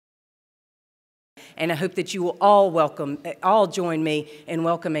and I hope that you will all join me in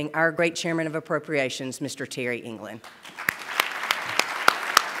welcoming our great Chairman of Appropriations, Mr. Terry England.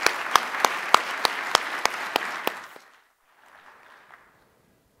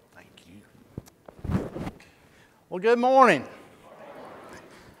 Well, good morning.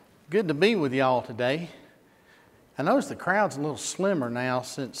 Good to be with y'all today. I notice the crowd's a little slimmer now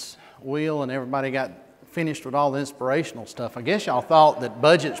since Will and everybody got finished with all the inspirational stuff. I guess y'all thought that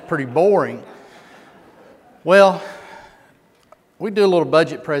budget's pretty boring. Well, we do a little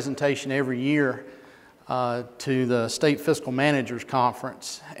budget presentation every year to the State Fiscal Managers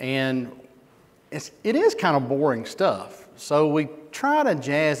Conference, and it is kind of boring stuff. So we try to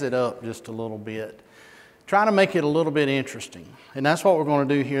jazz it up just a little bit. Try to make it a little bit interesting. And that's what we're going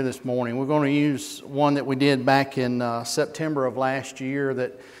to do here this morning. We're going to use one that we did back in September of last year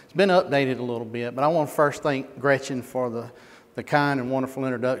that's been updated a little bit. But I want to first thank Gretchen for the kind and wonderful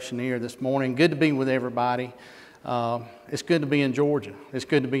introduction here this morning. Good to be with everybody. It's good to be in Georgia. It's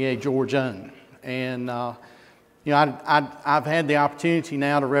good to be a Georgian. And you know, I've had the opportunity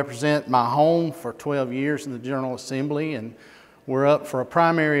now to represent my home for 12 years in the General Assembly, and we're up for a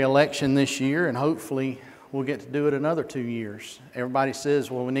primary election this year, and hopefully we'll get to do it another 2 years. Everybody says,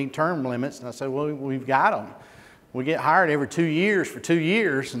 well, we need term limits. And I say, well, we've got them. We get hired every 2 years for 2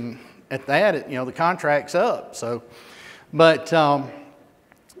 years, and at that, you know, the contract's up. So, but,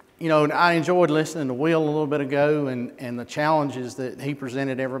 you know, I enjoyed listening to Will a little bit ago and the challenges that he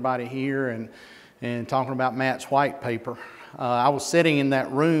presented everybody here and talking about Matt's white paper. I was sitting in that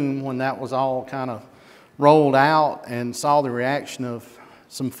room when that was all kind of rolled out and saw the reaction of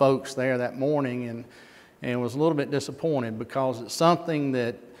some folks there that morning, and was a little bit disappointed because it's something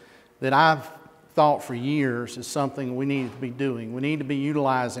that I've thought for years is something we need to be doing. We need to be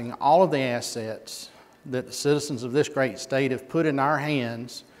utilizing all of the assets that the citizens of this great state have put in our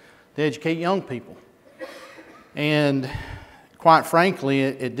hands to educate young people. And quite frankly,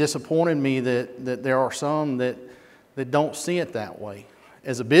 it disappointed me that there are some that don't see it that way.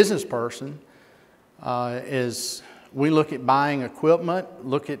 As a business person, as we look at buying equipment,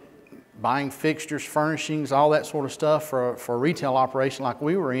 look at buying fixtures, furnishings, all that sort of stuff for a retail operation like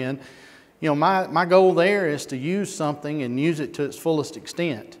we were in, you know, my goal there is to use something and use it to its fullest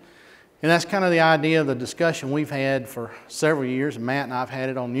extent. And that's kind of the idea of the discussion we've had for several years, and Matt and I have had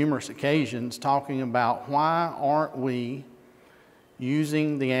it on numerous occasions, talking about why aren't we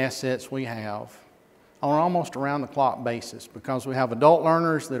using the assets we have on an almost around-the-clock basis, because we have adult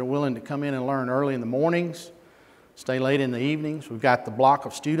learners that are willing to come in and learn early in the mornings, stay late in the evenings. We've got the block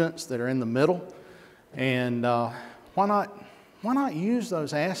of students that are in the middle. And why not use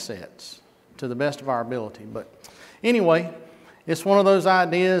those assets to the best of our ability? But anyway, it's one of those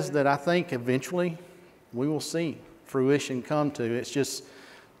ideas that I think eventually we will see fruition come to. It's just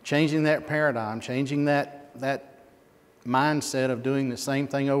changing that paradigm, changing that mindset of doing the same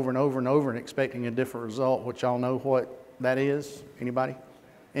thing over and over and over and expecting a different result, which y'all know what that is. Anybody?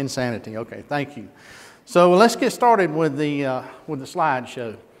 Insanity. Okay, thank you. So let's get started with the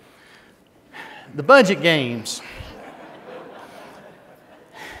slideshow. The budget games.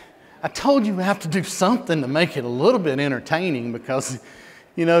 I told you we have to do something to make it a little bit entertaining because,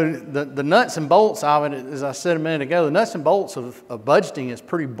 you know, the nuts and bolts of it, as I said a minute ago, the nuts and bolts of budgeting is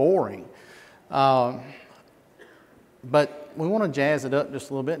pretty boring. But we want to jazz it up just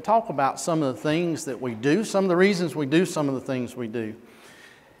a little bit and talk about some of the things that we do, some of the reasons we do some of the things we do.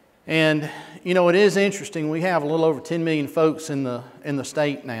 And, you know, it is interesting. We have a little over 10 million folks in the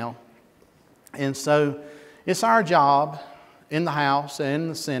state now. And so it's our job in the House and in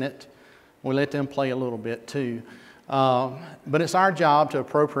the Senate. We let them play a little bit too. But it's our job to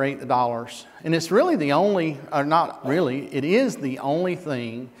appropriate the dollars. And it's really the only, or not really, it is the only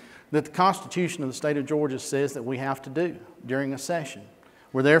thing that the Constitution of the state of Georgia says that we have to do during a session.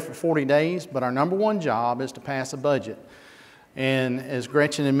 We're there for 40 days, but our number one job is to pass a budget. And as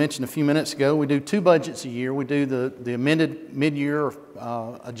Gretchen had mentioned a few minutes ago, we do 2 budgets a year. We do the amended mid-year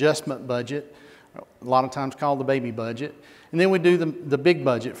adjustment budget, a lot of times called the baby budget. And then we do the big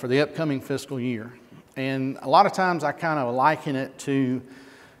budget for the upcoming fiscal year. And a lot of times I kind of liken it to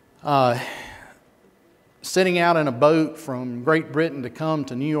sitting out in a boat from Great Britain to come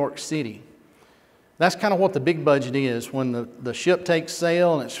to New York City. That's kind of what the big budget is. When the ship takes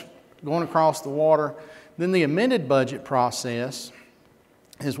sail and it's going across the water, then the amended budget process,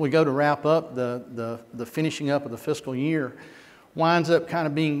 as we go to wrap up the finishing up of the fiscal year, winds up kind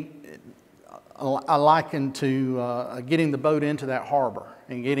of being likened to getting the boat into that harbor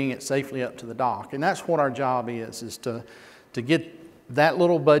and getting it safely up to the dock. And that's what our job is to get that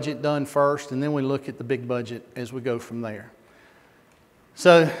little budget done first, and then we look at the big budget as we go from there.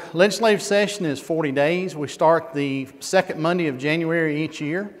 So legislative session is 40 days. We start the second Monday of January each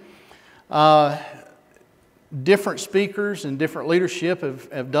year. Different speakers and different leadership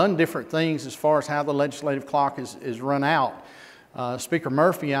have done different things as far as how the legislative clock is run out. Speaker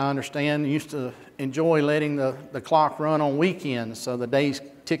Murphy, I understand, used to enjoy letting the clock run on weekends, so the days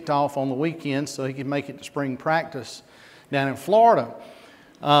ticked off on the weekends so he could make it to spring practice down in Florida.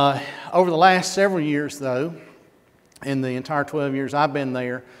 Over the last several years, though, in the entire 12 years I've been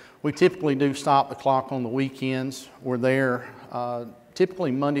there, we typically do stop the clock on the weekends. We're there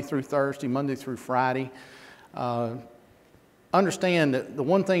typically Monday through Thursday, Monday through Friday. Understand that the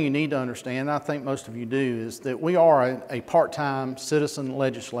one thing you need to understand, I think most of you do, is that we are a part-time citizen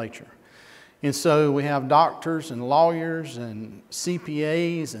legislature. And so we have doctors and lawyers and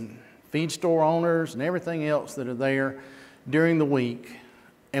CPAs and feed store owners and everything else that are there during the week.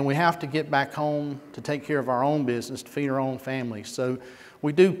 And we have to get back home to take care of our own business, to feed our own families. So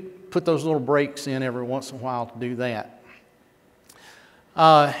we do put those little breaks in every once in a while to do that.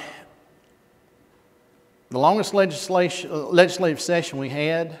 The longest legislative session we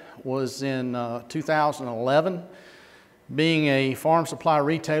had was in 2011. Being a farm supply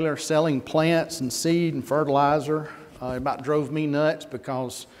retailer selling plants and seed and fertilizer, it about drove me nuts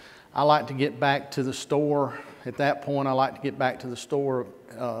because I like to get back to the store. At that point, I like to get back to the store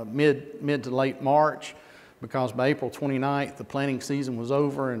mid to late March, because by April 29th, the planting season was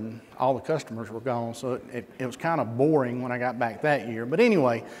over and all the customers were gone. So it was kind of boring when I got back that year. But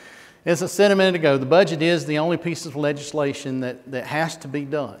anyway, as I said a minute ago, the budget is the only piece of legislation that has to be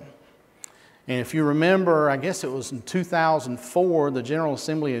done. And if you remember, I guess it was in 2004, the General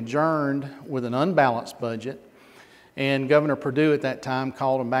Assembly adjourned with an unbalanced budget, and Governor Perdue at that time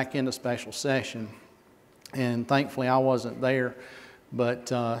called them back into special session. And thankfully I wasn't there, but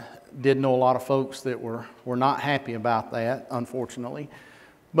did know a lot of folks that were not happy about that, unfortunately.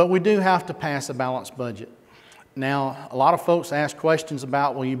 But we do have to pass a balanced budget. Now, a lot of folks ask questions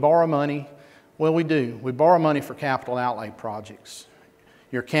about, will you borrow money? Well, we do. We borrow money for capital outlay projects.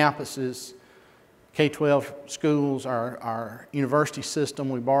 Your campuses, K-12 schools, our university system,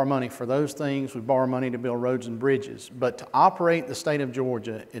 we borrow money for those things. We borrow money to build roads and bridges. But to operate the state of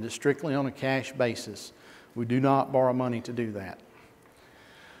Georgia, it is strictly on a cash basis. We do not borrow money to do that.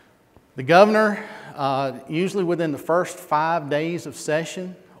 The governor, usually within the first 5 days of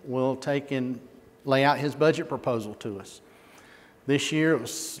session, will take and lay out his budget proposal to us. This year it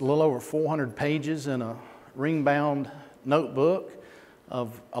was a little over 400 pages in a ring-bound notebook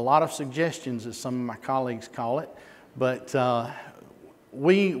of a lot of suggestions, as some of my colleagues call it. But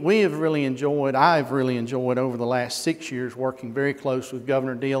we have really enjoyed, I've really enjoyed over the last 6 years working very close with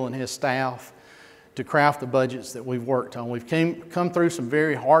Governor Deal and his staff to craft the budgets that we've worked on. We've come through some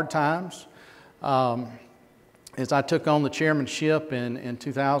very hard times. As I took on the chairmanship in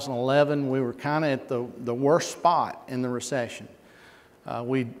 2011, we were kind of at the worst spot in the recession.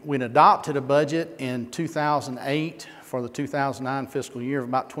 We'd adopted a budget in 2008 for the 2009 fiscal year of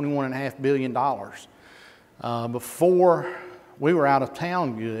about $21.5 billion. Before we were out of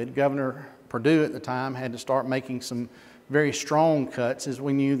town good, Governor Perdue at the time had to start making some very strong cuts, as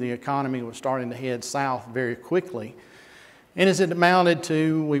we knew the economy was starting to head south very quickly. And as it amounted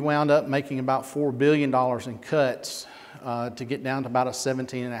to, we wound up making about $4 billion in cuts to get down to about a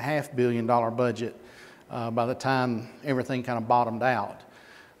 $17.5 billion budget by the time everything kind of bottomed out.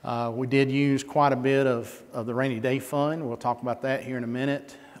 We did use quite a bit of the rainy day fund. We'll talk about that here in a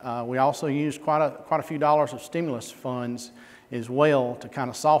minute. We also used quite a few dollars of stimulus funds as well to kind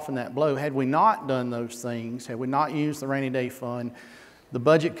of soften that blow. Had we not done those things, had we not used the rainy day fund, the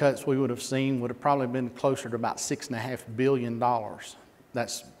budget cuts we would have seen would have probably been closer to about $6.5 billion.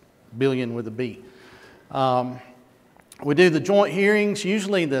 That's billion with a B. We do the joint hearings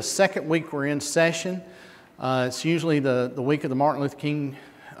usually the second week we're in session. It's usually the week of the Martin Luther King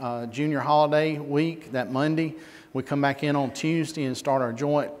Jr. holiday week, that Monday. We come back in on Tuesday and start our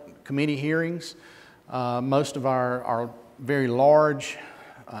joint committee hearings. Most of our very large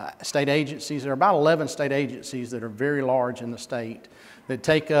state agencies, there are about 11 state agencies that are very large in the state that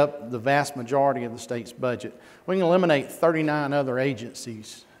take up the vast majority of the state's budget. We can eliminate 39 other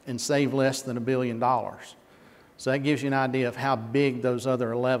agencies and save less than $1 billion. So that gives you an idea of how big those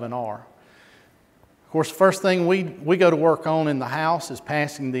other 11 are. Of course, the first thing we go to work on in the House is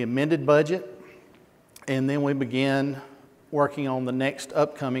passing the amended budget, and then we begin working on the next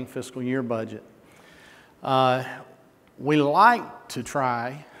upcoming fiscal year budget. We like to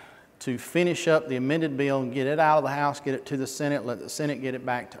try to finish up the amended bill and get it out of the House, get it to the Senate, let the Senate get it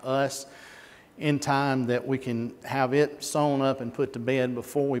back to us in time that we can have it sewn up and put to bed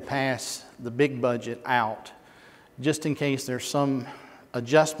before we pass the big budget out, just in case there's some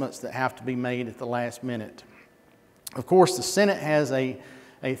adjustments that have to be made at the last minute. Of course, the Senate has a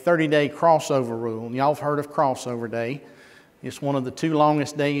 30-day crossover rule, and y'all have heard of crossover day. It's one of the 2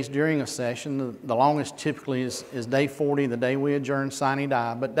 longest days during a session. The longest typically is day 40, the day we adjourn, sine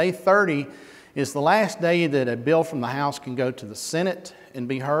die. But day 30 is the last day that a bill from the House can go to the Senate and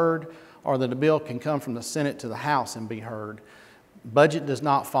be heard, or that a bill can come from the Senate to the House and be heard. Budget does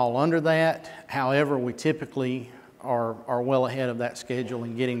not fall under that. However, we typically are well ahead of that schedule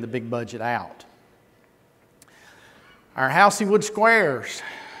in getting the big budget out. Our Houseywood Squares.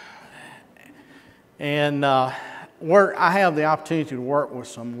 And I have the opportunity to work with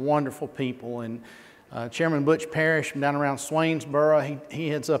some wonderful people. And Chairman Butch Parrish from down around Swainsboro, he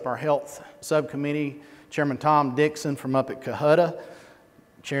heads up our health subcommittee. Chairman Tom Dixon from up at Cohutta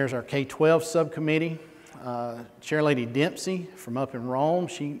chairs our K-12 subcommittee. Chair Lady Dempsey from up in Rome,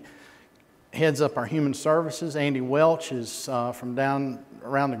 she heads up our human services. Andy Welch is from down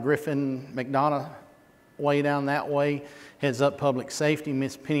around the Griffin, McDonough way down that way, heads up public safety.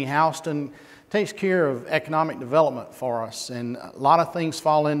 Miss Penny Houston takes care of economic development for us, and a lot of things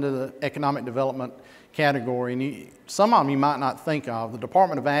fall into the economic development category, and some of them you might not think of. The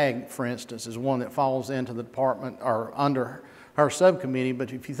Department of Ag, for instance, is one that falls into the department or under her subcommittee,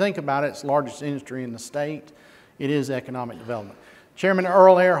 but if you think about it, it's the largest industry in the state. It is economic development. Chairman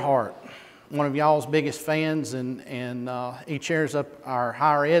Earl Earhart, one of y'all's biggest fans, and he chairs up our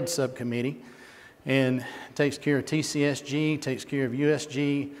higher ed subcommittee and takes care of TCSG, takes care of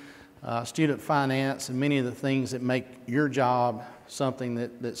USG, student finance, and many of the things that make your job something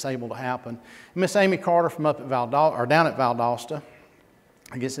that's able to happen. Miss Amy Carter from up at down at Valdosta.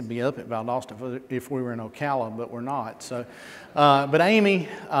 I guess it'd be up at Valdosta if we were in Ocala, but we're not. So, but Amy,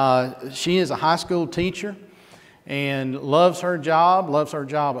 she is a high school teacher and loves her job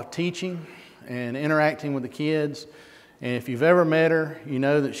of teaching and interacting with the kids. And if you've ever met her, you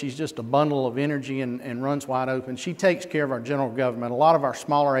know that she's just a bundle of energy and runs wide open. She takes care of our general government. A lot of our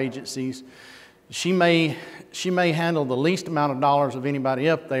smaller agencies, she may handle the least amount of dollars of anybody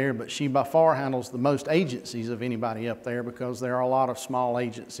up there, but she by far handles the most agencies of anybody up there because there are a lot of small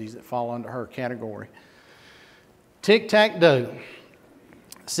agencies that fall under her category. Tic-tac-toe.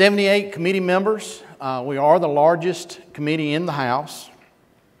 78 committee members. We are the largest committee in the House.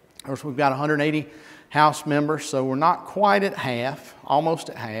 Of course, we've got 180 House members, so we're not quite at half, almost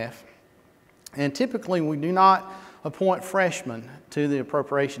at half. And typically, we do not appoint freshmen to the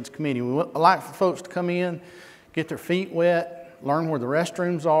Appropriations Committee. We like for folks to come in, get their feet wet, learn where the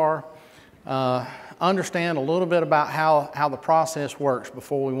restrooms are, understand a little bit about how the process works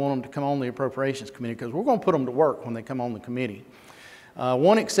before we want them to come on the Appropriations Committee, because we're going to put them to work when they come on the committee.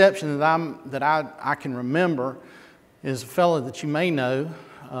 One exception that I can remember is a fellow that you may know.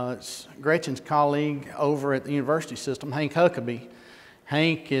 It's Gretchen's colleague over at the university system, Hank Huckabee.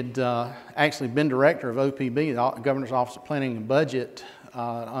 Hank had actually been director of OPB, the Governor's Office of Planning and Budget,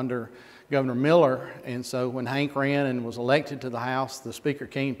 under Governor Miller. And so when Hank ran and was elected to the House, the Speaker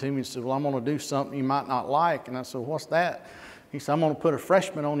came to me and said, well, I'm going to do something you might not like. And I said, what's that? He said, I'm going to put a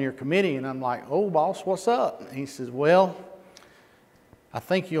freshman on your committee. And I'm like, oh, boss, what's up? And he says, well, I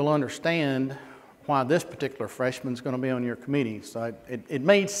think you'll understand why this particular freshman is going to be on your committee. So it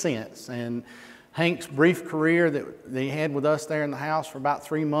made sense. And Hank's brief career that he had with us there in the House for about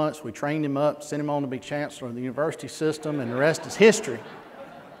 3 months, we trained him up, sent him on to be chancellor of the university system, and the rest is history.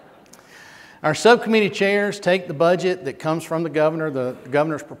 Our subcommittee chairs take the budget that comes from the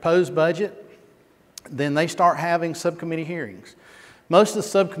governor's proposed budget. Then they start having subcommittee hearings. Most of the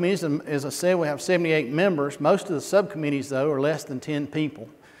subcommittees, as I said, we have 78 members. Most of the subcommittees, though, are less than 10 people.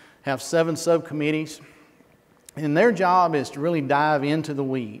 Have 7 subcommittees, and their job is to really dive into the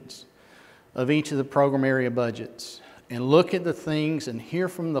weeds of each of the program area budgets and look at the things and hear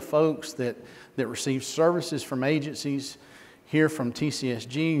from the folks that receive services from agencies, hear from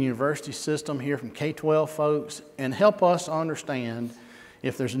TCSG, university system, hear from K-12 folks, and help us understand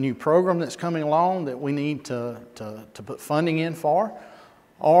if there's a new program that's coming along that we need to put funding in for,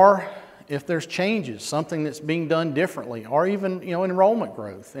 or if there's changes, something that's being done differently, or even, enrollment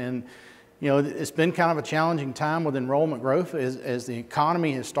growth. And, it's been kind of a challenging time with enrollment growth as the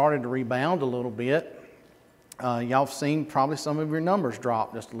economy has started to rebound a little bit. Y'all have seen probably some of your numbers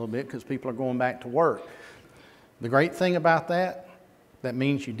drop just a little bit because people are going back to work. The great thing about that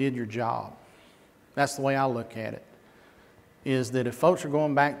means you did your job. That's the way I look at it, is that if folks are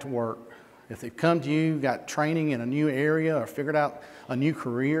going back to work, if they've come to you, got training in a new area or figured out a new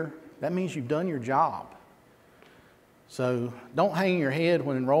career, that means you've done your job. So don't hang your head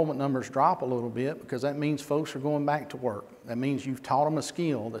when enrollment numbers drop a little bit, because that means folks are going back to work. That means you've taught them a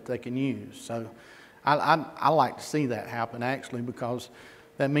skill that they can use. So I like to see that happen, actually, because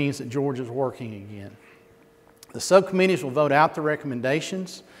that means that Georgia's working again. The subcommittees will vote out the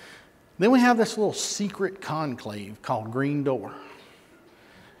recommendations. Then we have this little secret conclave called Green Door.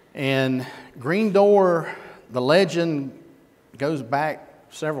 And Green Door, the legend goes back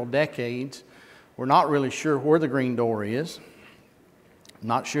several decades. We're not really sure where the Green Door is. I'm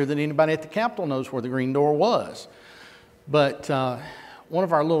not sure that anybody at the Capitol knows where the Green Door was. But one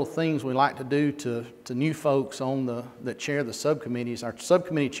of our little things we like to do to new folks that chair the subcommittees, our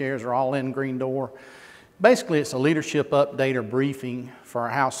subcommittee chairs are all in Green Door. Basically, it's a leadership update or briefing for our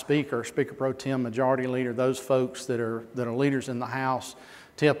House Speaker, Speaker Pro Tem, Majority Leader, those folks that are leaders in the House,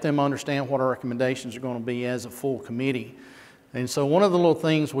 to help them understand what our recommendations are going to be as a full committee. And so one of the little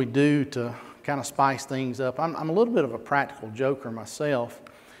things we do to kind of spice things up, I'm a little bit of a practical joker myself.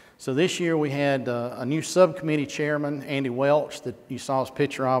 So this year we had a new subcommittee chairman, Andy Welch, that you saw his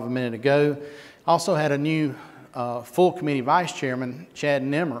picture of a minute ago. Also had a new full committee vice chairman, Chad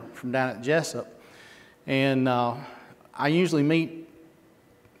Nimmer, from down at Jessup. And I usually meet,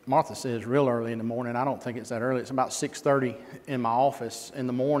 Martha says, real early in the morning. I don't think it's that early. It's about 6:30 in my office in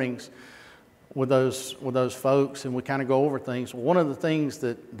the mornings with those folks, and we kind of go over things. One of the things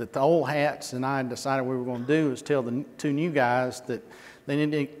that the old hats and I decided we were going to do is tell the two new guys that they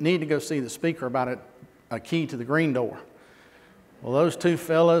need to go see the Speaker about a key to the Green Door. Well, those two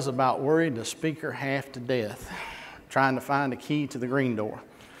fellas about worried the Speaker half to death trying to find a key to the Green Door.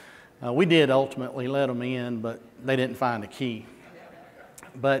 We did ultimately let them in, but they didn't find a key.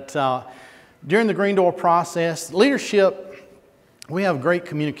 But during the Green Door process, leadership, we have great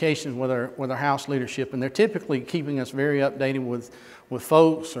communications with our House leadership, and they're typically keeping us very updated with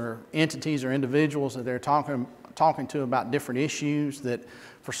folks or entities or individuals that they're talking to about different issues that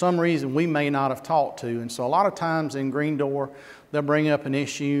for some reason we may not have talked to. And so a lot of times in Green Door, they'll bring up an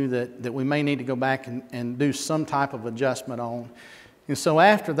issue that we may need to go back and do some type of adjustment on. And so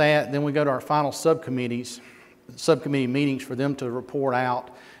after that, then we go to our final subcommittee meetings for them to report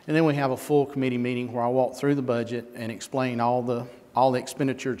out. And then we have a full committee meeting where I walk through the budget and explain all the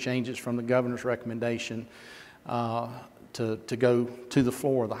expenditure changes from the governor's recommendation to go to the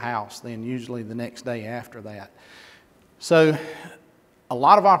floor of the House, then usually the next day after that. So a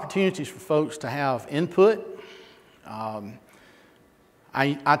lot of opportunities for folks to have input.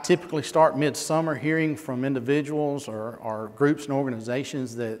 I typically start midsummer hearing from individuals or groups and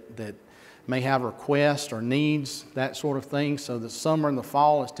organizations that may have requests or needs, that sort of thing. So the summer and the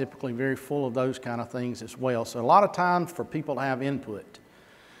fall is typically very full of those kind of things as well. So a lot of time for people to have input.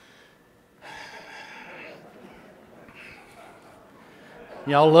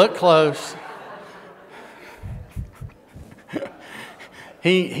 Y'all look close.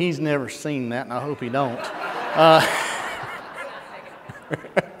 He's never seen that, and I hope he don't.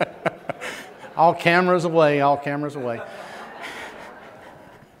 All cameras away, all cameras away.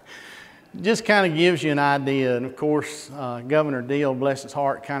 Just kind of gives you an idea. And of course, Governor Deal, bless his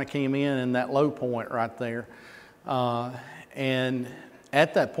heart, kind of came in that low point right there. And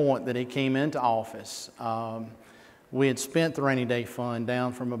at that point that he came into office, we had spent the rainy day fund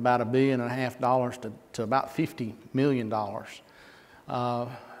down from about $1.5 billion to about $50 million.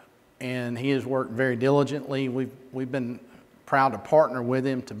 And he has worked very diligently. We've been proud to partner with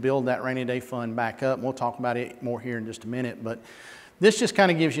him to build that rainy day fund back up. We'll talk about it more here in just a minute. But this just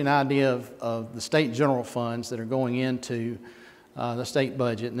kind of gives you an idea of the state general funds that are going into the state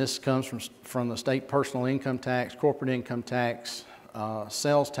budget. And this comes from the state personal income tax, corporate income tax,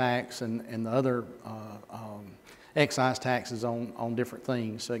 sales tax, and the other excise taxes on different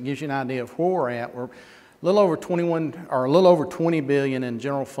things. So it gives you an idea of where we're at. We're a little over 20 billion in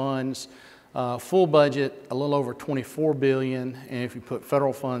general funds. Full budget, a little over 24 billion, and if you put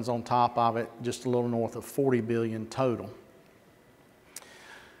federal funds on top of it, just a little north of 40 billion total.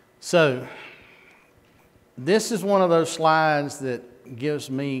 So this is one of those slides that gives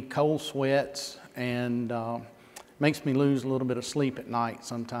me cold sweats and makes me lose a little bit of sleep at night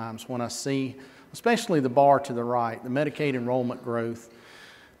sometimes when I see, especially the bar to the right, the Medicaid enrollment growth.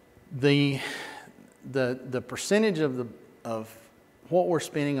 The percentage of what we're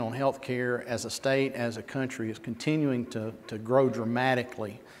spending on health care as a state, as a country, is continuing to grow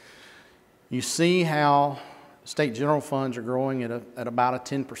dramatically. You see how state general funds are growing at about a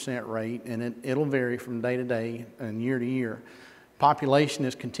 10% rate, and it'll vary from day to day and year to year. Population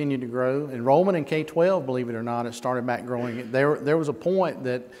has continued to grow. Enrollment in K-12, believe it or not, has started back growing. There was a point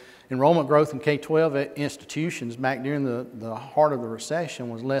that enrollment growth in K-12 institutions back during the heart of the recession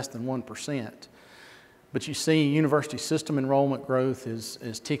was less than 1%. But you see university system enrollment growth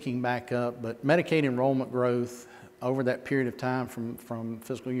is ticking back up, but Medicaid enrollment growth over that period of time from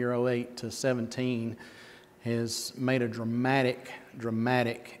fiscal year 08 to 17 has made a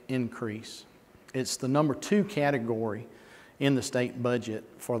dramatic increase. It's the number 2 category in the state budget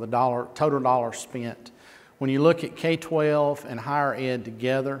for the total dollars spent. When you look at K-12 and higher ed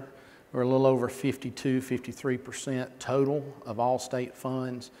together, we're a little over 53% total of all state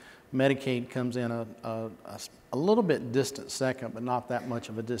funds. Medicaid comes in a little bit distant second, but not that much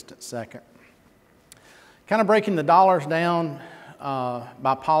of a distant second. Kind of breaking the dollars down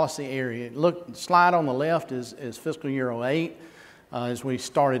by policy area. Look, the slide on the left is fiscal year 08 as we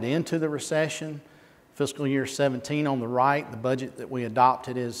started into the recession. Fiscal year 17 on the right, the budget that we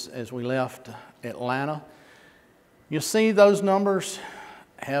adopted as we left Atlanta. You'll see those numbers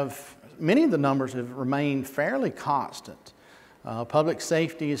many of the numbers have remained fairly constant. Public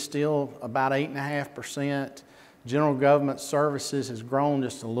safety is still about 8.5%. General government services has grown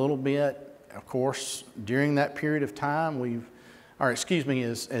just a little bit. Of course, during that period of time,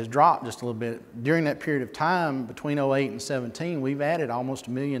 has dropped just a little bit. During that period of time, between 08 and 17, we've added almost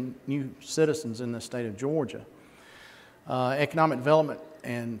 1 million new citizens in the state of Georgia. Economic development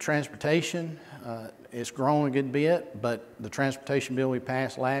and transportation, it's grown a good bit, but the transportation bill we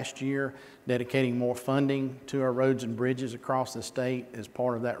passed last year, dedicating more funding to our roads and bridges across the state is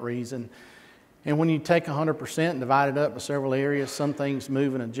part of that reason. And when you take 100% and divide it up by several areas, some things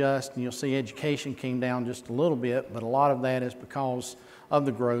move and adjust, and you'll see education came down just a little bit, but a lot of that is because of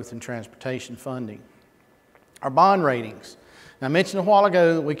the growth in transportation funding. Our bond ratings. Now, I mentioned a while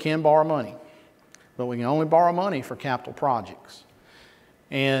ago that we can borrow money, but we can only borrow money for capital projects.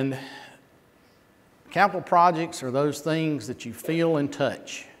 And capital projects are those things that you feel and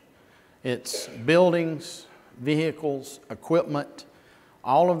touch. It's buildings, vehicles, equipment,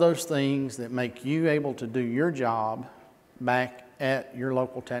 all of those things that make you able to do your job back at your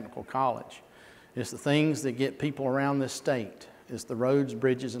local technical college. It's the things that get people around this state. It's the roads,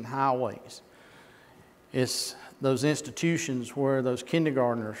 bridges, and highways. It's those institutions where those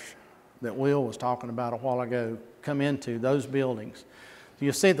kindergartners that Will was talking about a while ago come into, those buildings.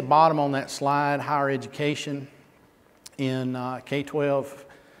 You'll see at the bottom on that slide, higher education in K-12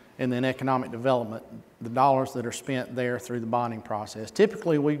 and then economic development, the dollars that are spent there through the bonding process.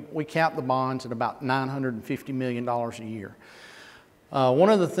 Typically, we cap the bonds at about $950 million a year.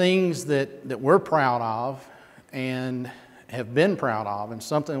 One of the things that we're proud of and have been proud of, and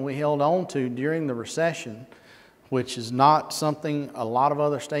something we held on to during the recession, which is not something a lot of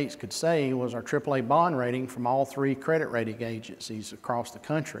other states could say, was our AAA bond rating from all 3 credit rating agencies across the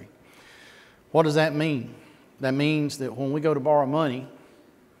country. What does that mean? That means that when we go to borrow money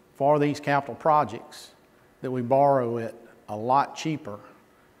for these capital projects, that we borrow it a lot cheaper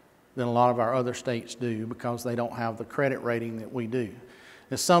than a lot of our other states do because they don't have the credit rating that we do.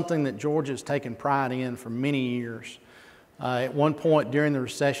 It's something that Georgia's taken pride in for many years. At one point during the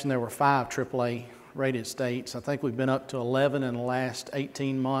recession, there were 5 AAA rated states. I think we've been up to 11 in the last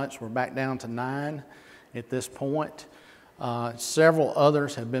 18 months. We're back down to 9 at this point. Several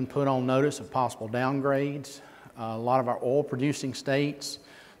others have been put on notice of possible downgrades. A lot of our oil producing states,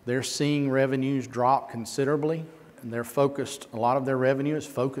 they're seeing revenues drop considerably, and a lot of their revenue is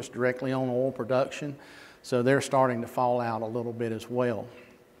focused directly on oil production, so they're starting to fall out a little bit as well.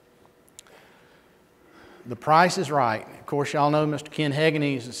 The price is right. Of course, y'all know Mr. Ken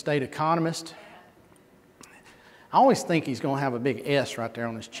Hegarty is a state economist. I always think he's going to have a big S right there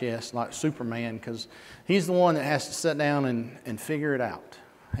on his chest, like Superman, because he's the one that has to sit down and figure it out.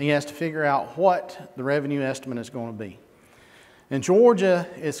 He has to figure out what the revenue estimate is going to be. In Georgia,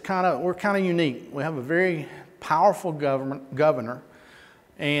 we're kind of unique. We have a very powerful governor,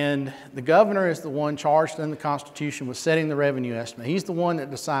 and the governor is the one charged in the Constitution with setting the revenue estimate. He's the one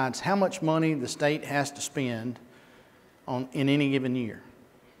that decides how much money the state has to spend in any given year.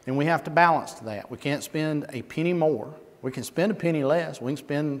 And we have to balance that. We can't spend a penny more. We can spend a penny less. We can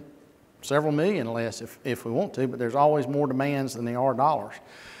spend several million less if we want to, but there's always more demands than there are dollars.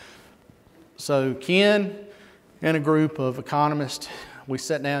 So Ken and a group of economists, we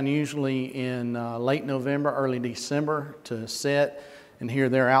sit down usually in late November, early December to set and hear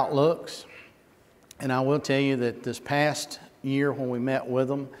their outlooks. And I will tell you that this past year when we met with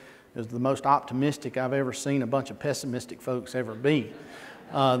them is the most optimistic I've ever seen a bunch of pessimistic folks ever be.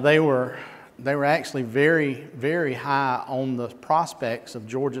 They were actually very, very high on the prospects of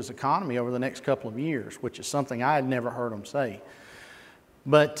Georgia's economy over the next couple of years, which is something I had never heard them say.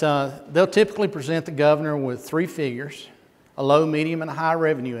 But they'll typically present the governor with 3 figures, a low, medium, and a high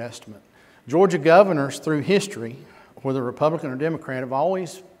revenue estimate. Georgia governors through history, whether Republican or Democrat, have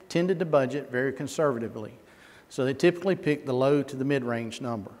always tended to budget very conservatively. So they typically pick the low to the mid-range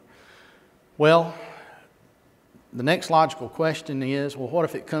number. Well, the next logical question is, well, what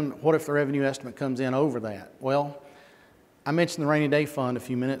if the revenue estimate comes in over that? Well, I mentioned the rainy day fund a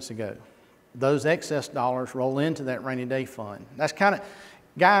few minutes ago. Those excess dollars roll into that rainy day fund. That's kind of,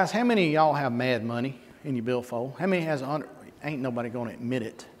 guys, how many of y'all have mad money in your billfold? How many has ain't nobody going to admit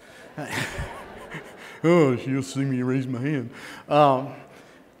it. Oh, she'll see me raise my hand.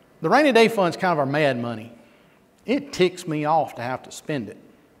 The rainy day fund's kind of our mad money. It ticks me off to have to spend it.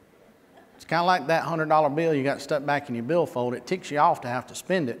 It's kind of like that $100 bill you got stuck back in your billfold. It ticks you off to have to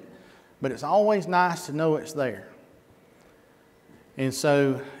spend it, but it's always nice to know it's there. And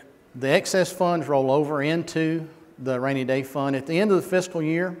so the excess funds roll over into the rainy day fund. At the end of the fiscal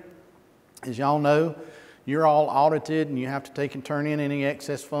year, as y'all know, you're all audited and you have to take and turn in any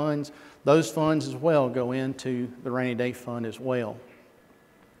excess funds. Those funds as well go into the rainy day fund as well.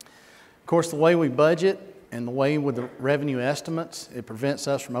 Of course, the way we budget and the way with the revenue estimates, it prevents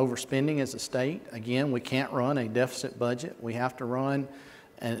us from overspending as a state. Again, we can't run a deficit budget. We have to run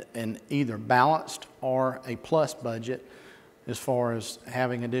an either balanced or a plus budget as far as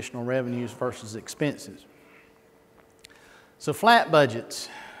having additional revenues versus expenses. So flat budgets.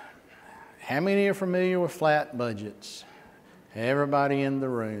 How many are familiar with flat budgets? Everybody in the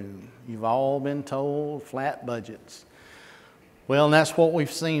room. You've all been told flat budgets. Well, and that's what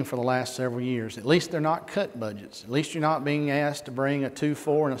we've seen for the last several years. At least they're not cut budgets. At least you're not being asked to bring a 2%,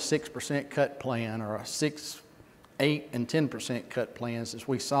 4%, and a 6% cut plan, or a 6%, 8%, and 10% cut plans as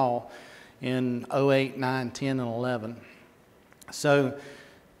we saw in 08, 9, 10, and 11. So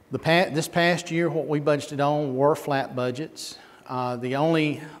this past year, what we budgeted on were flat budgets. The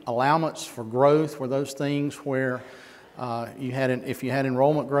only allowance for growth were those things where if you had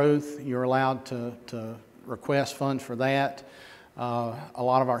enrollment growth, you're allowed to request funds for that. A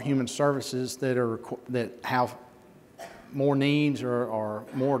lot of our human services that have more needs or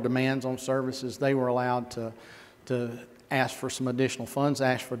more demands on services, they were allowed to ask for some additional funds,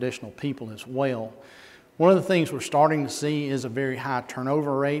 ask for additional people as well. One of the things we're starting to see is a very high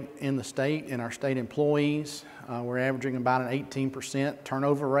turnover rate in the state, in our state employees. We're averaging about an 18%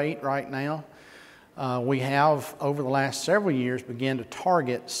 turnover rate right now. We have, over the last several years, began to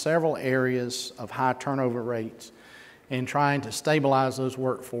target several areas of high turnover rates and trying to stabilize those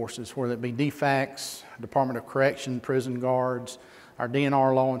workforces, whether it be DFACs, Department of Correction, prison guards, our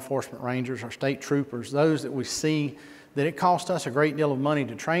DNR law enforcement rangers, our state troopers, those that we see that it costs us a great deal of money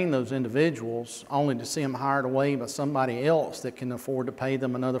to train those individuals, only to see them hired away by somebody else that can afford to pay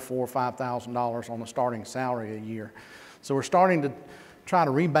them another $4,000 or $5,000 on a starting salary a year. So we're starting to try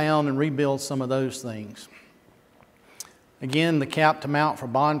to rebound and rebuild some of those things. Again, the capped amount for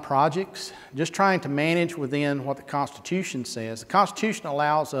bond projects, just trying to manage within what the Constitution says. The Constitution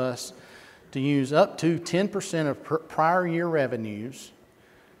allows us to use up to 10% of prior year revenues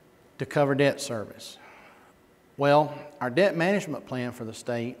to cover debt service. Well, our debt management plan for the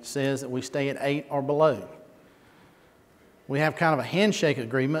state says that we stay at 8 or below. We have kind of a handshake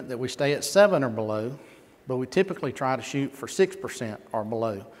agreement that we stay at 7 or below, but we typically try to shoot for 6% or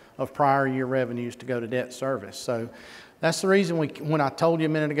below of prior year revenues to go to debt service. So that's the reason when I told you a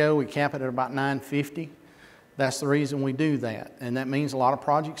minute ago, we cap it at about $950. That's the reason we do that. And that means a lot of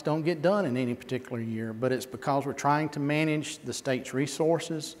projects don't get done in any particular year, but it's because we're trying to manage the state's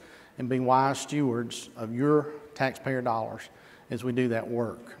resources and be wise stewards of your taxpayer dollars as we do that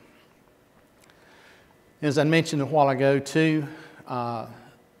work. As I mentioned a while ago too,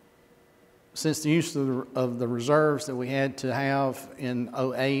 since the use of the reserves that we had to have in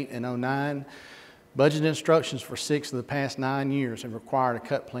 08 and 09, budget instructions for 6 of the past 9 years have required a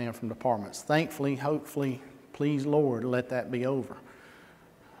cut plan from departments. Thankfully, hopefully, please Lord, let that be over.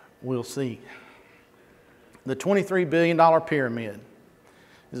 We'll see. The $23 billion pyramid.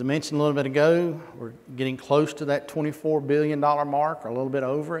 As I mentioned a little bit ago, we're getting close to that $24 billion mark, or a little bit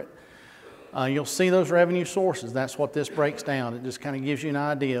over it. You'll see those revenue sources. That's what this breaks down. It just kind of gives you an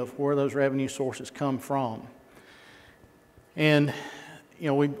idea of where those revenue sources come from. And you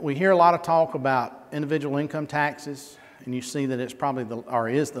know, we hear a lot of talk about individual income taxes, and you see that it's probably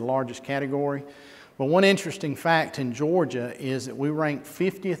is the largest category. But one interesting fact in Georgia is that we rank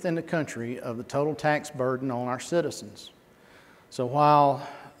 50th in the country of the total tax burden on our citizens. So while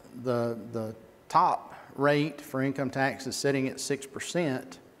the top rate for income tax is sitting at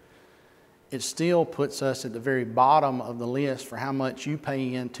 6%, it still puts us at the very bottom of the list for how much you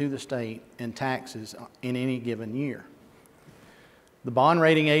pay into the state in taxes in any given year. The bond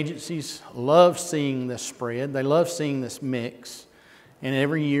rating agencies love seeing this spread. They love seeing this mix. And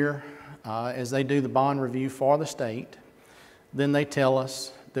every year, as they do the bond review for the state, then they tell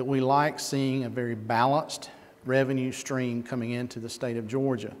us that we like seeing a very balanced revenue stream coming into the state of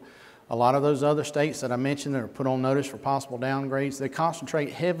Georgia. A lot of those other states that I mentioned that are put on notice for possible downgrades, they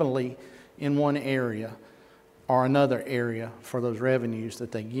concentrate heavily in one area or another area for those revenues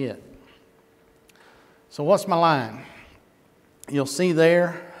that they get. So what's my line? You'll see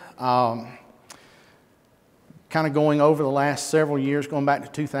there, kind of going over the last several years, going back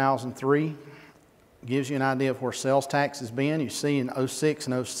to 2003, gives you an idea of where sales tax has been. You see in 06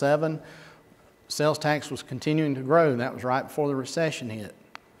 and 07, sales tax was continuing to grow, and that was right before the recession hit.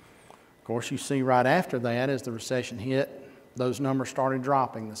 Of course, you see right after that, as the recession hit, those numbers started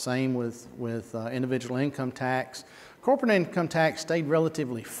dropping. The same with individual income tax. Corporate income tax stayed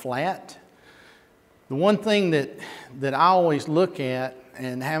relatively flat. The one thing that I always look at,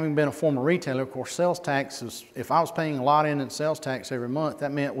 and having been a former retailer, of course, sales tax is, if I was paying a lot in sales tax every month,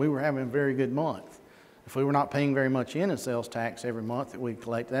 that meant we were having a very good month. If we were not paying very much in sales tax every month that we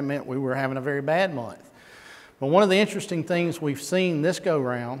collect, that meant we were having a very bad month. But one of the interesting things we've seen this go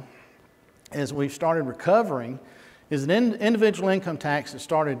round, as we've started recovering, is that individual income tax has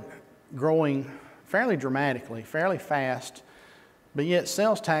started growing fairly dramatically, fairly fast, but yet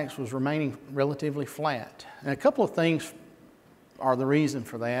sales tax was remaining relatively flat. And a couple of things are the reason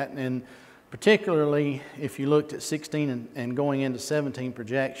for that, and particularly if you looked at 16 and going into 17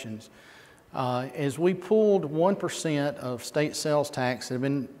 projections, as we pulled 1% of state sales tax,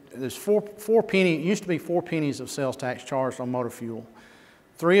 there's four penny, it used to be 4 pennies of sales tax charged on motor fuel.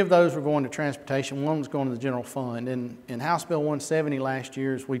 3 of those were going to transportation, 1 was going to the general fund. In House Bill 170 last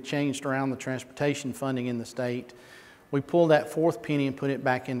year, as we changed around the transportation funding in the state, we pulled that 4th penny and put it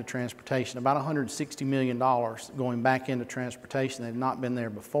back into transportation, about $160 million going back into transportation that had not been there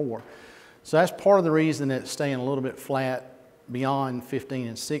before. So that's part of the reason it's staying a little bit flat beyond 15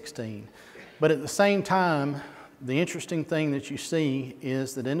 and 16. But at the same time, the interesting thing that you see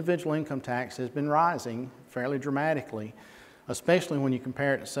is that individual income tax has been rising fairly dramatically, especially when you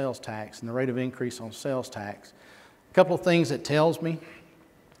compare it to sales tax and the rate of increase on sales tax. A couple of things it tells me.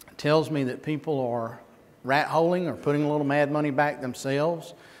 It tells me that people are rat holing or putting a little mad money back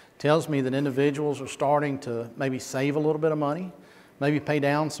themselves. It tells me that individuals are starting to maybe save a little bit of money, maybe pay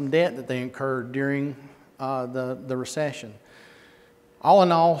down some debt that they incurred during the recession. All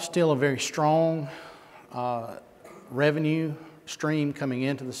in all, still a very strong revenue stream coming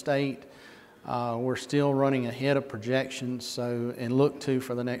into the state. We're still running ahead of projections, and look to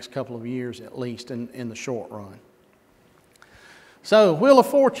for the next couple of years at least in the short run. So, Wheel of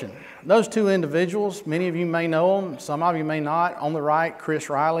Fortune. Those 2 individuals, many of you may know them, some of you may not. On the right, Chris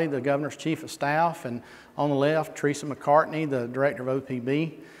Riley, the Governor's Chief of Staff, and on the left, Teresa McCartney, the Director of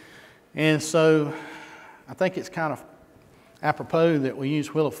OPB. And so, I think it's kind of apropos that we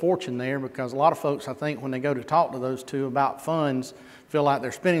use Wheel of Fortune there, because a lot of folks, I think, when they go to talk to those 2 about funds, feel like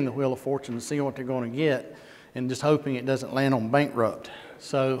they're spinning the Wheel of Fortune to see what they're going to get and just hoping it doesn't land on bankrupt.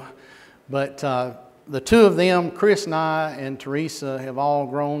 So, but the 2 of them, Chris and I and Teresa, have all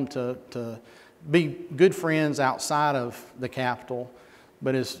grown to be good friends outside of the Capitol,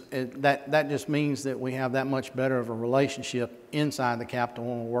 but that just means that we have that much better of a relationship inside the Capitol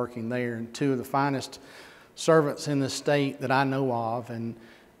when we're working there. And 2 of the finest servants in the state that I know of. And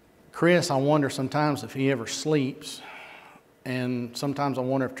Chris, I wonder sometimes if he ever sleeps, and sometimes I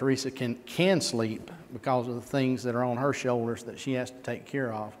wonder if Teresa can sleep because of the things that are on her shoulders that she has to take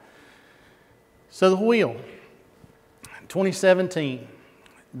care of. So the wheel, 2017,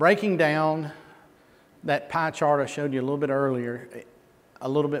 breaking down that pie chart I showed you a little bit earlier, a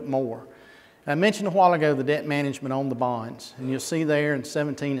little bit more. I mentioned a while ago the debt management on the bonds, and you'll see there in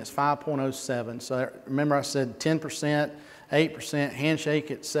 17 it's 5.07. So remember I said 10%, 8%,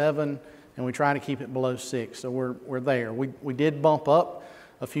 handshake at 7, and we try to keep it below 6. So we're there. We did bump up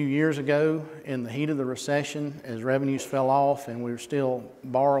a few years ago in the heat of the recession as revenues fell off, and we were still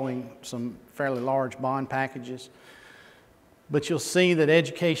borrowing some fairly large bond packages. But you'll see that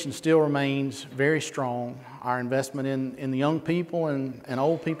education still remains very strong. Our investment in the young people and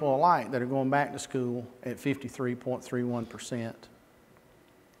old people alike that are going back to school at 53.31%.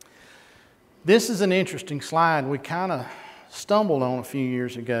 This is an interesting slide we kind of stumbled on a few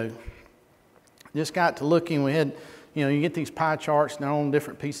years ago. Just got to looking, we had, you get these pie charts and they're on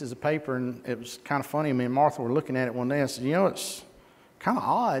different pieces of paper, and it was kind of funny. Me and Martha were looking at it one day. I said, it's kind of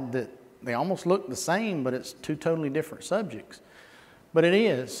odd that they almost look the same, but it's 2 totally different subjects. But it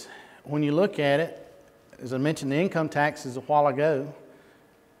is. When you look at it, as I mentioned, the income taxes a while ago,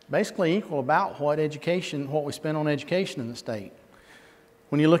 basically equal about what we spend on education in the state.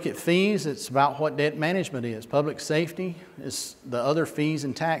 When you look at fees, it's about what debt management is. Public safety is the other fees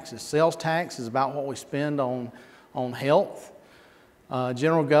and taxes. Sales tax is about what we spend on health.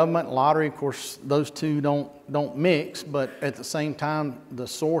 General government, lottery, of course, those two don't mix, but at the same time, the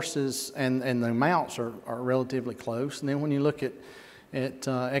sources and the amounts are relatively close. And then when you look at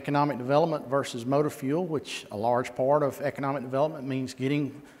economic development versus motor fuel, which a large part of economic development means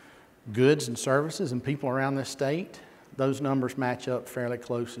getting goods and services and people around this state, those numbers match up fairly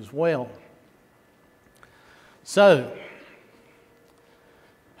close as well. So,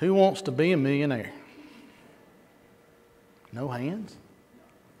 who wants to be a millionaire? No hands?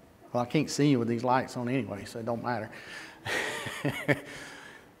 Well, I can't see you with these lights on anyway, so it don't matter.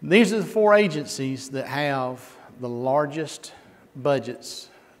 These are the 4 agencies that have the largest budgets,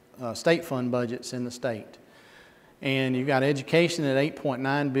 state fund budgets in the state. And you've got education at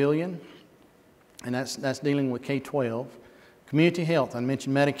 $8.9 billion, and that's dealing with K-12. Community health, I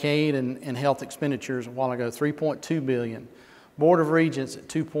mentioned Medicaid and health expenditures a while ago, $3.2 billion. Board of Regents at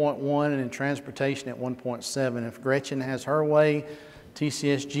 2.1 and in transportation at 1.7. If Gretchen has her way,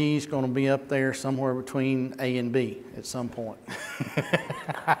 TCSG is going to be up there somewhere between A and B at some point.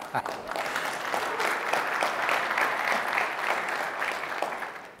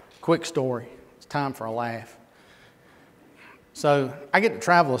 Quick story. It's time for a laugh. So I get to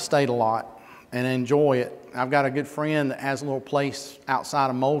travel the state a lot and enjoy it. I've got a good friend that has a little place outside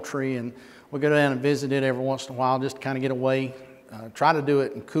of Moultrie, and we go down and visit it every once in a while just to kind of get away. Try to do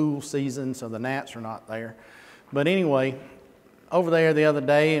it in cool season so the gnats are not there. But anyway, over there the other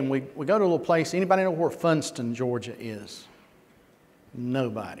day, and we go to a little place. Anybody know where Funston, Georgia is?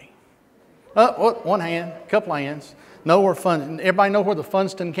 Nobody. Oh, one hand, a couple hands. Know where Funston, everybody know where the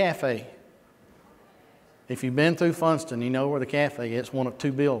Funston Cafe? If you've been through Funston, you know where the cafe is. It's one of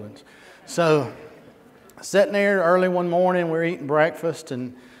 2 buildings. So, sitting there early one morning, we're eating breakfast,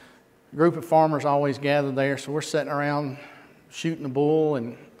 and a group of farmers always gather there. So we're sitting around shooting a bull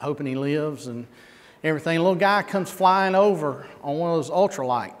and hoping he lives and everything. A little guy comes flying over on one of those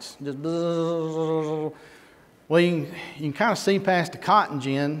ultralights. Just bzzz. Well, you can kind of see past the cotton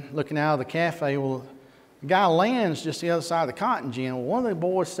gin looking out of the cafe. Well, the guy lands just the other side of the cotton gin. Well, one of the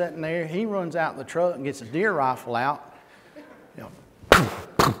boys sitting there, he runs out in the truck and gets a deer rifle out. You know,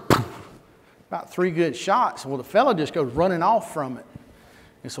 about 3 good shots. Well, the fella just goes running off from it.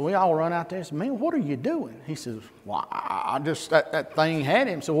 And so we all run out there and say, man, what are you doing? He says, well, I just, that thing had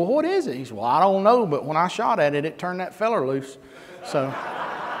him. So, well, what is it? He said, well, I don't know, but when I shot at it, it turned that fella loose. So,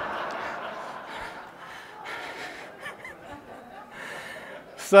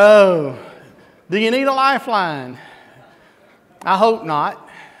 do you need a lifeline? I hope not.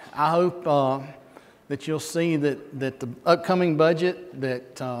 I hope that you'll see that the upcoming budget,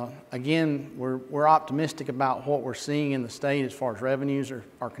 that again, we're optimistic about what we're seeing in the state as far as revenues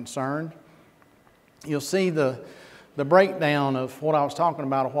are concerned. You'll see the breakdown of what I was talking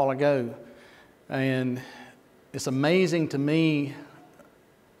about a while ago. And it's amazing to me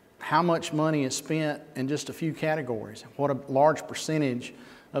how much money is spent in just a few categories. What a large percentage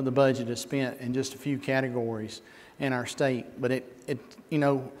of the budget is spent in just a few categories in our state. But it you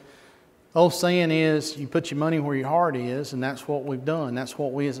know, the old saying is, you put your money where your heart is, and that's what we've done. That's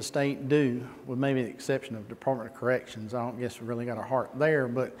what we as a state do, with maybe the exception of Department of Corrections. I don't guess we really got our heart there,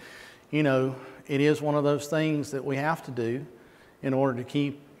 but you know, it is one of those things that we have to do in order to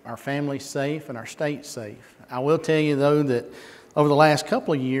keep our families safe and our state safe. I will tell you though that over the last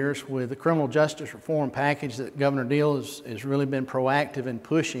couple of years, with the criminal justice reform package that Governor Deal has really been proactive in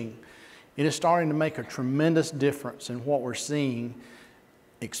pushing, it is starting to make a tremendous difference in what we're seeing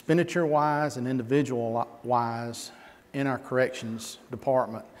expenditure-wise and individual-wise in our corrections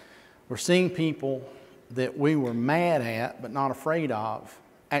department. We're seeing people that we were mad at but not afraid of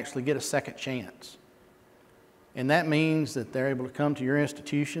actually get a second chance. And that means that they're able to come to your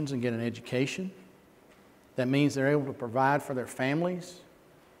institutions and get an education. That means they're able to provide for their families.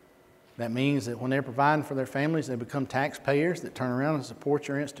 That means that when they're providing for their families, they become taxpayers that turn around and support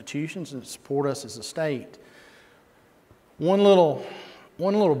your institutions and support us as a state. One little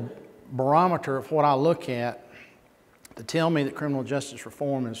barometer of what I look at to tell me that criminal justice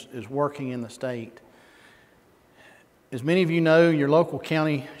reform is working in the state. As many of you know, your local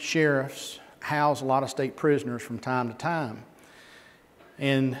county sheriffs house a lot of state prisoners from time to time.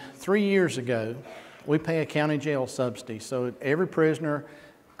 And 3 years ago, we pay a county jail subsidy. So every prisoner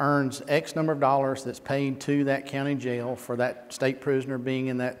earns X number of dollars that's paid to that county jail for that state prisoner being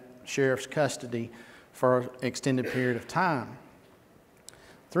in that sheriff's custody for an extended period of time.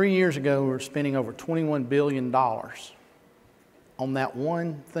 3 years ago, we were spending over $21 billion on that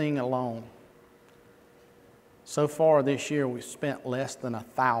one thing alone. So far this year, we've spent less than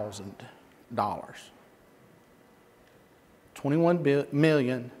 $1,000. $21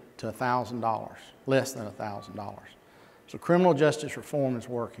 million to $1,000, less than $1,000. So criminal justice reform is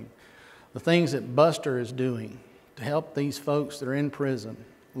working. The things that Buster is doing to help these folks that are in prison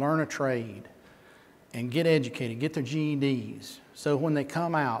learn a trade and get educated, get their GEDs, so when they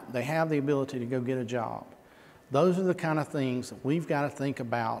come out, they have the ability to go get a job. Those are the kind of things that we've got to think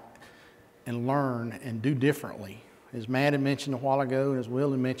about and learn and do differently. As Matt had mentioned a while ago, and as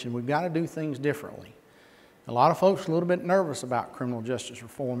Will had mentioned, we've got to do things differently. A lot of folks are a little bit nervous about criminal justice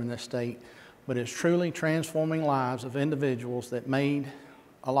reform in this state, but it's truly transforming lives of individuals that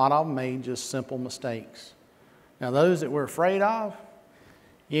a lot of them made just simple mistakes. Now those that we're afraid of,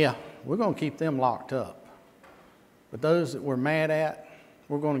 yeah, we're going to keep them locked up. But those that we're mad at,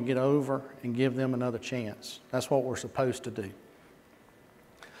 we're going to get over and give them another chance. That's what we're supposed to do.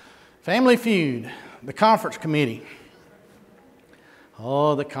 Family Feud, the conference committee.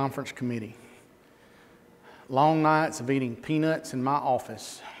 Oh, the conference committee. Long nights of eating peanuts in my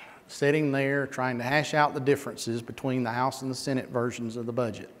office, sitting there trying to hash out the differences between the House and the Senate versions of the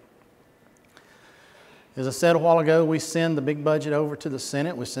budget. As I said a while ago, we send the big budget over to the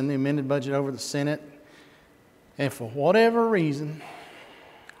Senate. We send the amended budget over to the Senate. And for whatever reason,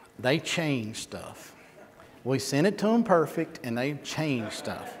 they change stuff. We send it to them perfect, and they change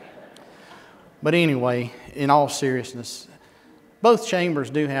stuff. But anyway, in all seriousness, both chambers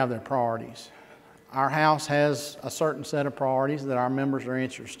do have their priorities. Our House has a certain set of priorities that our members are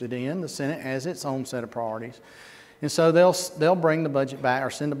interested in. The Senate has its own set of priorities. And so they'll bring the budget back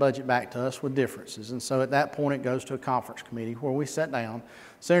or send the budget back to us with differences. And so at that point it goes to a conference committee where we sit down.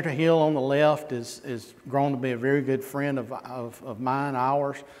 Senator Hill on the left is grown to be a very good friend of mine,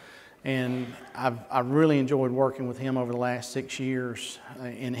 ours. And I've really enjoyed working with him over the last 6 years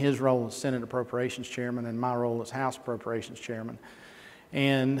in his role as Senate Appropriations Chairman and my role as House Appropriations Chairman.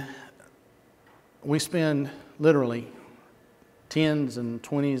 And we spend literally 10s and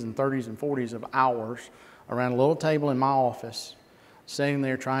 20s and 30s and 40s of hours around a little table in my office, sitting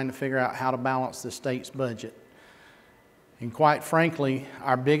there trying to figure out how to balance the state's budget. And quite frankly,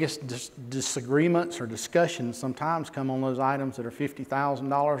 our biggest disagreements or discussions sometimes come on those items that are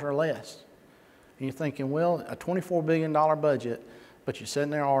 $50,000 or less. And you're thinking, well, a $24 billion budget, but you're sitting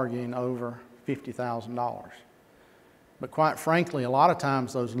there arguing over $50,000. But quite frankly, a lot of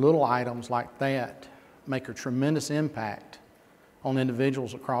times those little items like that make a tremendous impact on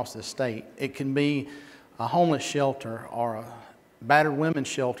individuals across this state. It can be a homeless shelter or a battered women's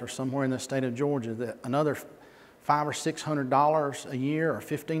shelter somewhere in the state of Georgia that another $500 or $600 a year or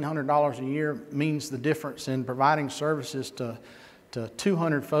 $1,500 a year means the difference in providing services to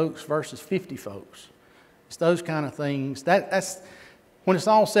 200 folks versus 50 folks. It's those kind of things. That's when it's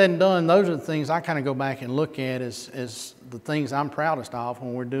all said and done, those are the things I kind of go back and look at as the things I'm proudest of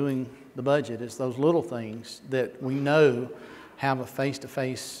when we're doing the budget. It's those little things that we know have a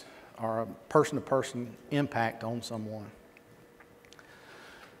face-to-face or a person-to-person impact on someone.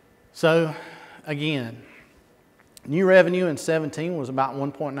 So, again, new revenue in 2017 was about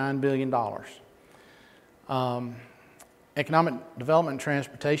 $1.9 billion. Economic development and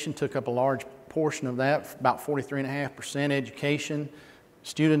transportation took up a large portion of that, about 43.5%. Education,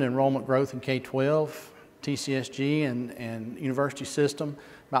 student enrollment growth in K-12, TCSG and university system,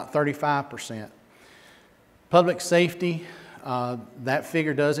 about 35%. Public safety, that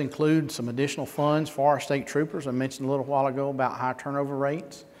figure does include some additional funds for our state troopers. I mentioned a little while ago about high turnover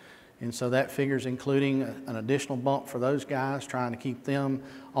rates. And so that figure is including an additional bump for those guys, trying to keep them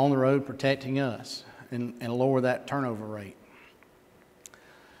on the road protecting us and lower that turnover rate.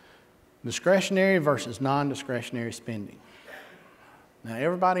 Discretionary versus non-discretionary spending. Now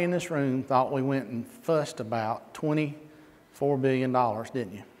everybody in this room thought we went and fussed about $24 billion,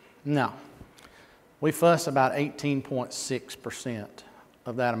 didn't you? No. We fussed about 18.6%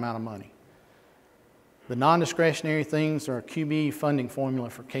 of that amount of money. The non-discretionary things are a QBE funding formula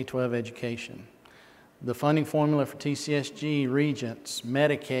for K-12 education. The funding formula for TCSG, Regents,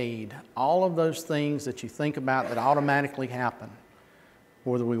 Medicaid, all of those things that you think about that automatically happen,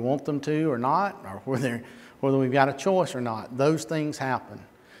 whether we want them to or not, or whether we've got a choice or not, those things happen.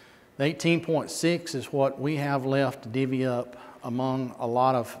 The 18.6 is what we have left to divvy up among a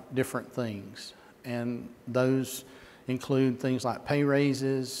lot of different things. And those include things like pay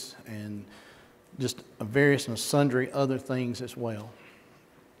raises and just various and sundry other things as well.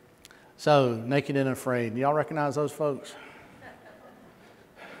 So, Naked and Afraid. Do y'all recognize those folks?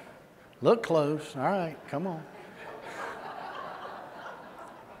 Look close. All right, come on.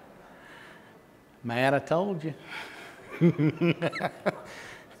 Matt, I told you.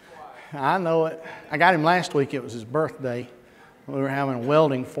 I know it. I got him last week. It was his birthday. We were having a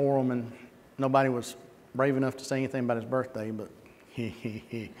welding for him, and nobody was brave enough to say anything about his birthday, but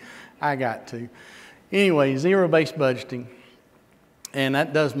I got to. Anyway, zero-based budgeting. And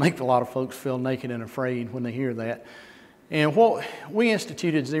that does make a lot of folks feel naked and afraid when they hear that. And what we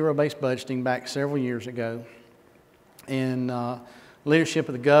instituted zero-based budgeting back several years ago in leadership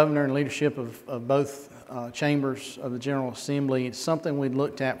of the governor and leadership of both chambers of the General Assembly. It's something we'd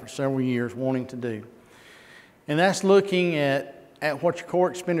looked at for several years wanting to do. And that's looking at what your core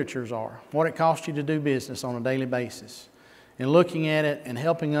expenditures are, what it costs you to do business on a daily basis, and looking at it and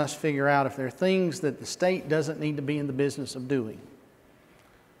helping us figure out if there are things that the state doesn't need to be in the business of doing.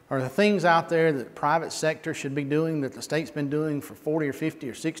 Are there things out there that the private sector should be doing that the state's been doing for 40 or 50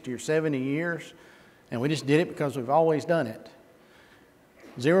 or 60 or 70 years, and we just did it because we've always done it?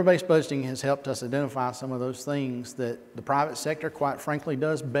 Zero-based budgeting has helped us identify some of those things that the private sector, quite frankly,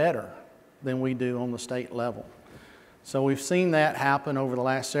 does better than we do on the state level. So we've seen that happen over the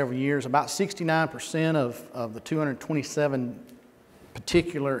last several years. About 69% of the 227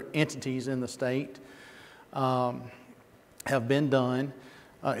 particular entities in the state have been done.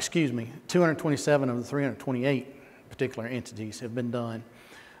 227 of the 328 particular entities have been done.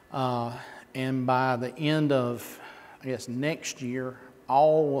 And by the end of, I guess, next year,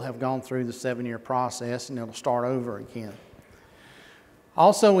 all will have gone through the 7-year process and it'll start over again.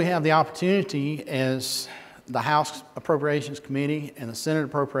 Also, we have the opportunity as the House Appropriations Committee and the Senate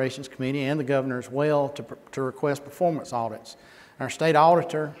Appropriations Committee and the governor as well to request performance audits. Our state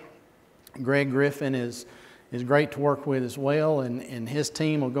auditor, Greg Griffin, is great to work with as well, and his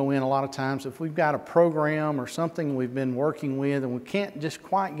team will go in a lot of times if we've got a program or something we've been working with and we can't just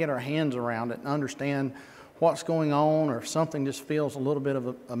quite get our hands around it and understand what's going on, or if something just feels a little bit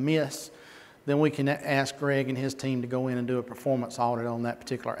of a miss, then we can ask Greg and his team to go in and do a performance audit on that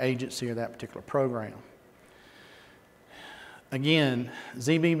particular agency or that particular program. Again,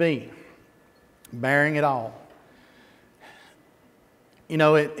 ZBB, bearing it all. You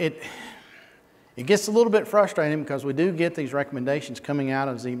know, it gets a little bit frustrating because we do get these recommendations coming out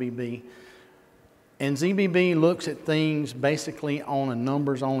of ZBB, and ZBB looks at things basically on a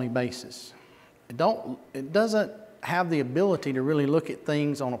numbers-only basis. It doesn't have the ability to really look at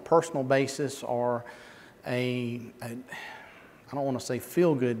things on a personal basis or I don't want to say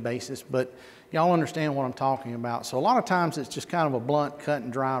feel-good basis, but y'all understand what I'm talking about. So a lot of times it's just kind of a blunt, cut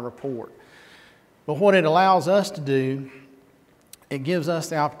and dry report. But what it allows us to do, it gives us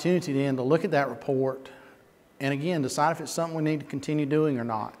the opportunity then to look at that report and again decide if it's something we need to continue doing or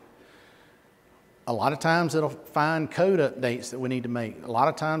not. A lot of times it'll find code updates that we need to make. A lot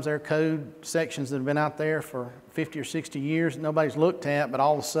of times there are code sections that have been out there for 50 or 60 years that nobody's looked at, but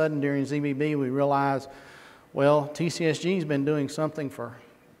all of a sudden during ZBB we realize, well, TCSG has been doing something for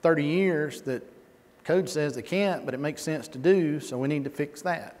 30 years that code says they can't, but it makes sense to do, so we need to fix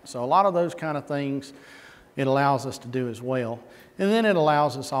that. So a lot of those kind of things it allows us to do as well. And then it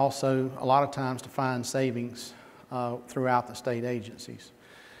allows us also a lot of times to find savings throughout the state agencies.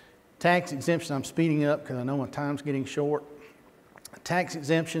 Tax exemptions, I'm speeding up because I know my time's getting short. Tax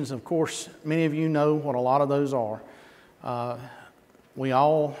exemptions, of course, many of you know what a lot of those are. We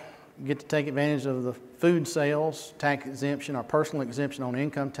all get to take advantage of the food sales, tax exemption, our personal exemption on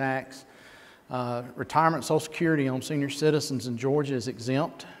income tax. Retirement Social Security on senior citizens in Georgia is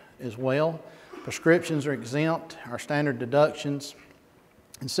exempt as well. Prescriptions are exempt, our standard deductions,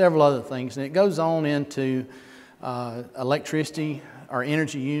 and several other things. And it goes on into electricity, our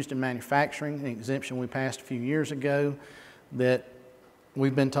energy used in manufacturing, an exemption we passed a few years ago that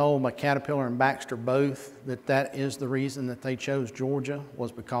we've been told by Caterpillar and Baxter both that is the reason that they chose Georgia,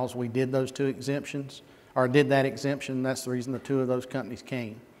 was because we did those two exemptions, or did that exemption. That's the reason the two of those companies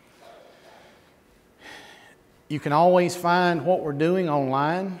came. You can always find what we're doing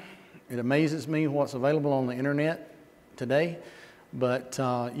online. It amazes me what's available on the internet today, but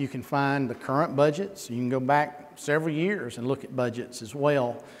you can find the current budgets. You can go back several years and look at budgets as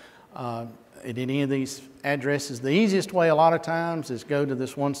well at any of these addresses. The easiest way a lot of times is go to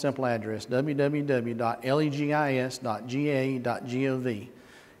this one simple address, www.legis.ga.gov.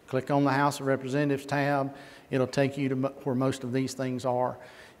 Click on the House of Representatives tab. It'll take you to where most of these things are.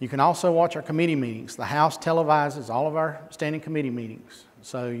 You can also watch our committee meetings. The House televises all of our standing committee meetings.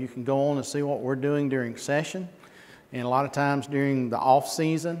 So you can go on and see what we're doing during session. And a lot of times during the off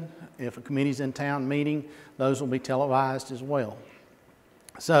season, if a committee's in town meeting, those will be televised as well.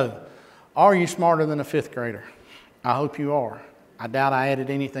 So, are you smarter than a fifth grader? I hope you are. I doubt I added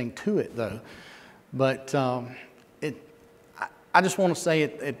anything to it though. But I just want to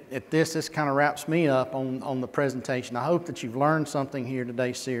say this kind of wraps me up on the presentation. I hope that you've learned something here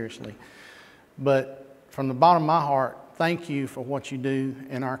today seriously. But from the bottom of my heart, thank you for what you do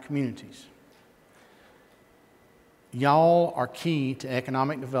in our communities. Y'all are key to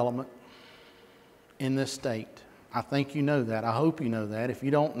economic development in this state. I think you know that. I hope you know that. If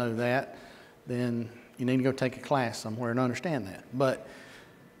you don't know that, then you need to go take a class somewhere and understand that. But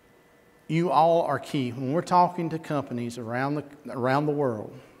you all are key. When we're talking to companies around the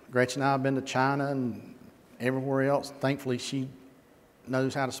world, Gretchen and I have been to China and everywhere else. Thankfully, she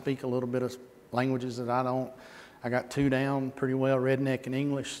knows how to speak a little bit of languages that I don't. I got 2 down pretty well, redneck and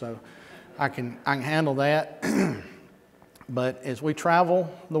English, so I can handle that. But as we travel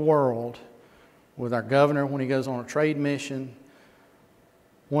the world with our governor when he goes on a trade mission,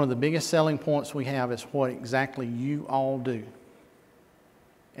 one of the biggest selling points we have is what exactly you all do.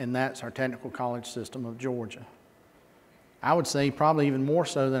 And that's our technical college system of Georgia. I would say probably even more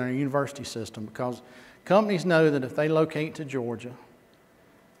so than our university system, because companies know that if they locate to Georgia,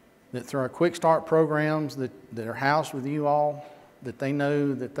 that through our quick start programs that are housed with you all, that they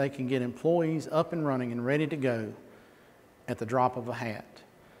know that they can get employees up and running and ready to go at the drop of a hat.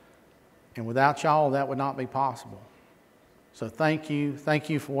 And without y'all, that would not be possible. So thank you. Thank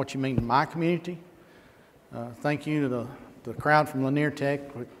you for what you mean to my community. Thank you to the crowd from Lanier Tech.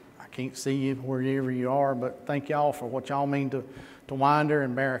 I can't see you wherever you are, but thank y'all for what y'all mean to Winder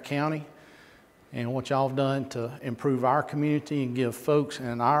and Barrow County, and what y'all have done to improve our community and give folks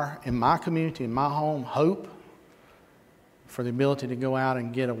in my community, in my home, hope for the ability to go out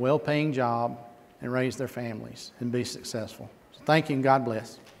and get a well-paying job and raise their families and be successful. So thank you and God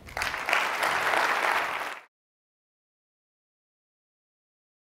bless.